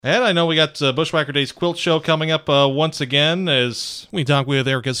And I know we got Bushwhacker Days Quilt Show coming up once again as we talk with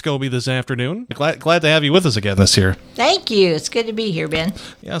Erica Skouby this afternoon. Glad to have you with us again this year. Thank you. It's good to be here, Ben.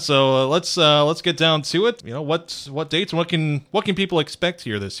 Yeah, so let's get down to it. You know, what dates and what can people expect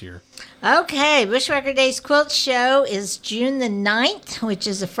here this year? Okay, Bushwhacker Days Quilt Show is June the 9th, which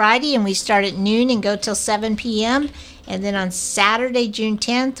is a Friday, and we start at noon and go till 7 p.m. And then on Saturday, June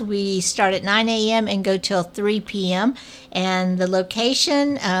 10th, we start at 9 a.m. and go till 3 p.m. And the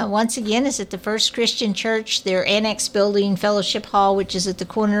location, once again, is at the First Christian Church, their annex building, Fellowship Hall, which is at the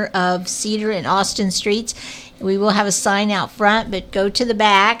corner of Cedar and Austin Streets. We will have a sign out front, but go to the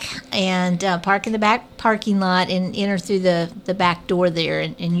back and park in the back parking lot and enter through the back door there,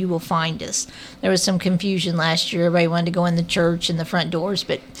 and you will find us. There was some confusion last year. Everybody wanted to go in the church and the front doors,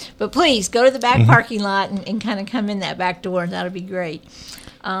 but please go to the back parking lot and kind of come in that back door, and that'll be great.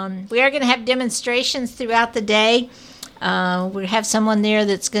 We are going to have demonstrations throughout the day. We have someone there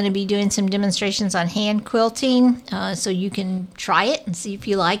that's going to be doing some demonstrations on hand quilting, so you can try it and see if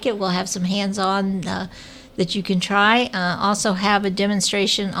you like it. We'll have some hands-on that you can try. Also have a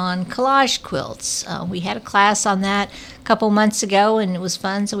demonstration on collage quilts. We had a class on that a couple months ago, and it was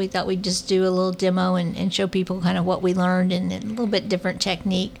fun, so we thought we'd just do a little demo and show people kind of what we learned and a little bit different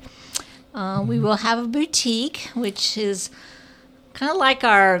technique. We will have a boutique, which is kind of like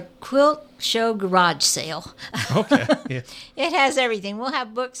our quilt show garage sale. Okay. Yeah. It has everything. We'll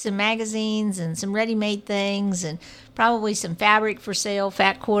have books and magazines and some ready-made things and probably some fabric for sale,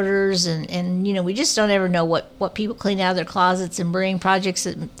 fat quarters, and you know, we just don't ever know what people clean out of their closets and bring, projects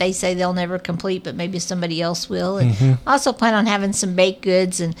that they say they'll never complete, but maybe somebody else will. And also plan on having some baked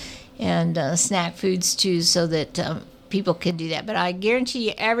goods and snack foods too, so that people can do that. But I guarantee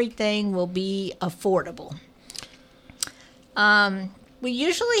you everything will be affordable. We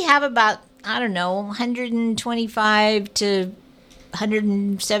usually have about, 125 to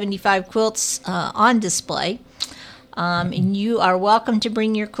 175 quilts on display. And you are welcome to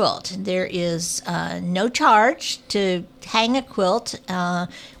bring your quilt. There is no charge to hang a quilt.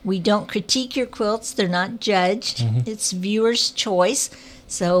 We don't critique your quilts. They're not judged. It's viewer's choice.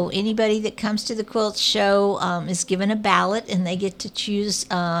 So anybody that comes to the quilt show is given a ballot, and they get to choose,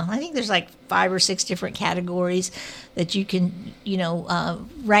 I think there's like 5 or 6 different categories that you can,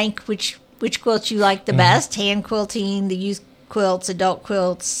 rank which quilts you like the best. Hand quilting, the youth quilts, adult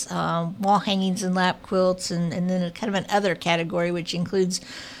quilts, wall hangings and lap quilts, and then a kind of an other category, which includes,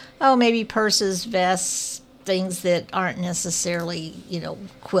 maybe purses, vests, things that aren't necessarily,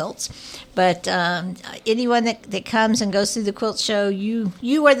 quilts. But anyone that comes and goes through the quilt show,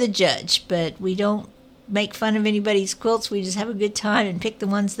 you are the judge, but we don't make fun of anybody's quilts. We just have a good time and pick the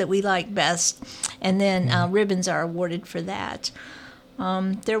ones that we like best. And then ribbons are awarded for that.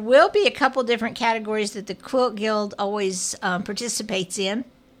 There will be a couple different categories that the Quilt Guild always participates in.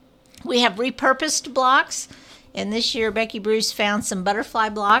 We have repurposed blocks, and this year Becky Bruce found some butterfly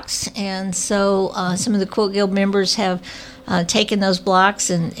blocks, and so some of the Quilt Guild members have taken those blocks,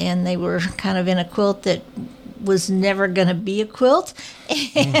 and they were kind of in a quilt that was never going to be a quilt,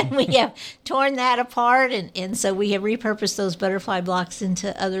 and we have torn that apart, and so we have repurposed those butterfly blocks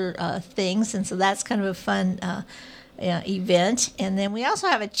into other things, and so that's kind of a fun event. And then we also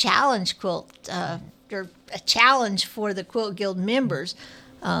have a challenge quilt, or a challenge for the Quilt Guild members.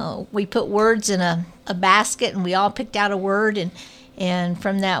 We put words in a basket, and we all picked out a word, and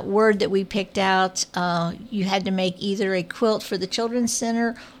from that word that we picked out, you had to make either a quilt for the Children's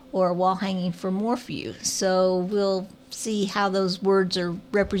Center or a wall hanging for Morphew. So we'll see how those words are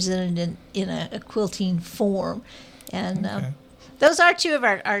represented in a quilting form. And those are two of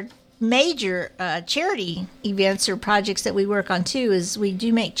our major charity events or projects that we work on too. Is we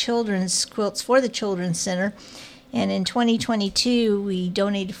do make children's quilts for the Children's Center, and in 2022 we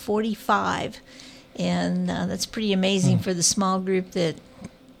donated 45, and that's pretty amazing for the small group that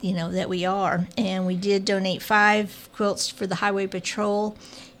we are. And we did donate 5 quilts for the Highway Patrol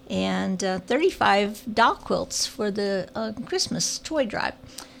and 35 doll quilts for the Christmas toy drive.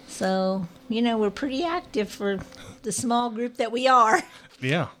 So we're pretty active for the small group that we are.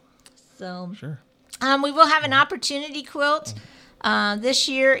 Yeah. So sure. We will have an opportunity quilt. This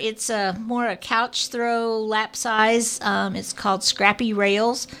year it's more a couch throw lap size. It's called Scrappy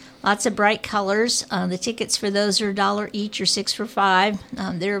Rails. Lots of bright colors. The tickets for those are $1 each or 6 for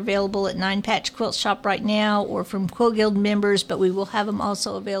 $5. They're available at 9 Patch Quilt Shop right now or from Quilt Guild members, but we will have them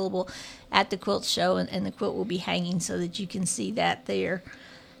also available at the quilt show, and the quilt will be hanging so that you can see that there.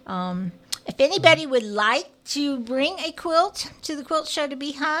 If anybody would like to bring a quilt to the quilt show to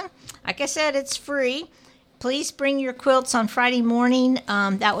be hung, like I said, it's free. Please bring your quilts on Friday morning.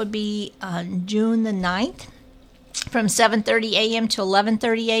 That would be June the 9th. from 7:30 a.m. to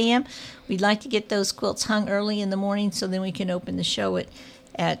 11:30 a.m. We'd like to get those quilts hung early in the morning so then we can open the show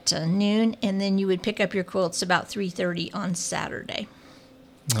at noon, and then you would pick up your quilts about 3:30 on Saturday.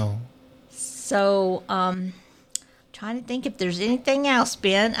 Oh. So, trying to think if there's anything else,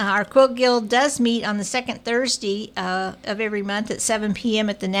 Ben. Our Quilt Guild does meet on the second Thursday of every month at 7 p.m.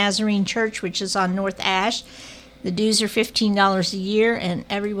 at the Nazarene Church, which is on North Ash. The dues are $15 a year, and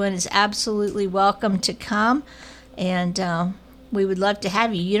everyone is absolutely welcome to come. And we would love to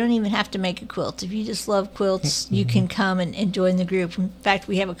have you. You don't even have to make a quilt. If you just love quilts, you can come and join the group. In fact,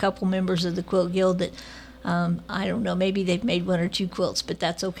 we have a couple members of the Quilt Guild that I don't know, maybe they've made 1 or 2 quilts, but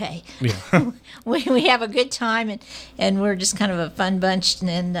that's okay. Yeah. we have a good time, and we're just kind of a fun bunch,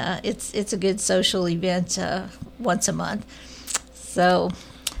 and it's a good social event once a month. So,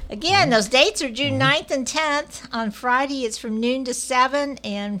 again, those dates are June 9th and 10th. On Friday, it's from noon to 7,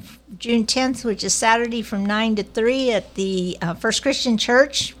 and June 10th, which is Saturday, from 9 to 3 at the First Christian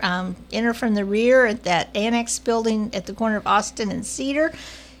Church. Enter from the rear at that annex building at the corner of Austin and Cedar.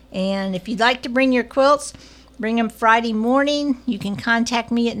 And if you'd like to bring your quilts, bring them Friday morning. You can contact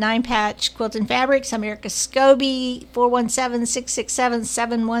me at 9 Patch Quilt and Fabrics. I'm Erica Skouby,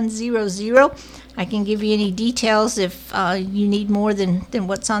 417-667-7100. I can give you any details if you need more than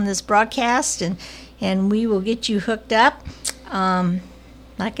what's on this broadcast, and we will get you hooked up.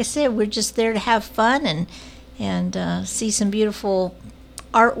 Like I said, we're just there to have fun and see some beautiful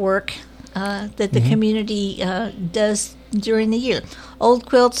artwork that the community does during the year. Old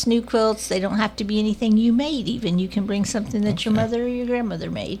quilts, new quilts, they don't have to be anything you made even. You can bring something that your mother or your grandmother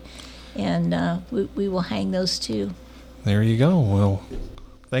made, and we will hang those too. There you go. Well,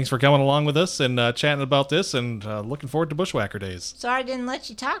 thanks for coming along with us and chatting about this, and looking forward to Bushwhacker Days. Sorry I didn't let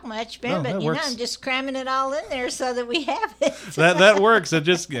you talk much, Ben, but works. I'm just cramming it all in there so that we have it. that works. It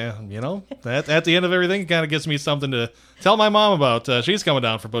just, at the end of everything, it kind of gives me something to tell my mom about. She's coming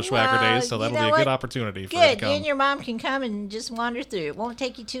down for Bushwhacker Days, so that'll be a good opportunity for her to Good. come. You and your mom can come and just wander through. It won't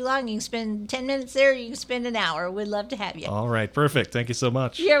take you too long. You can spend 10 minutes there. You can spend an hour. We'd love to have you. All right. Perfect. Thank you so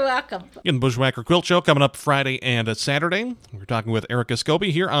much. You're welcome. In the Bushwhacker Quilt Show coming up Friday and Saturday. We're talking with Erica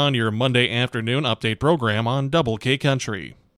Skouby here on your Monday afternoon update program on Double K Country.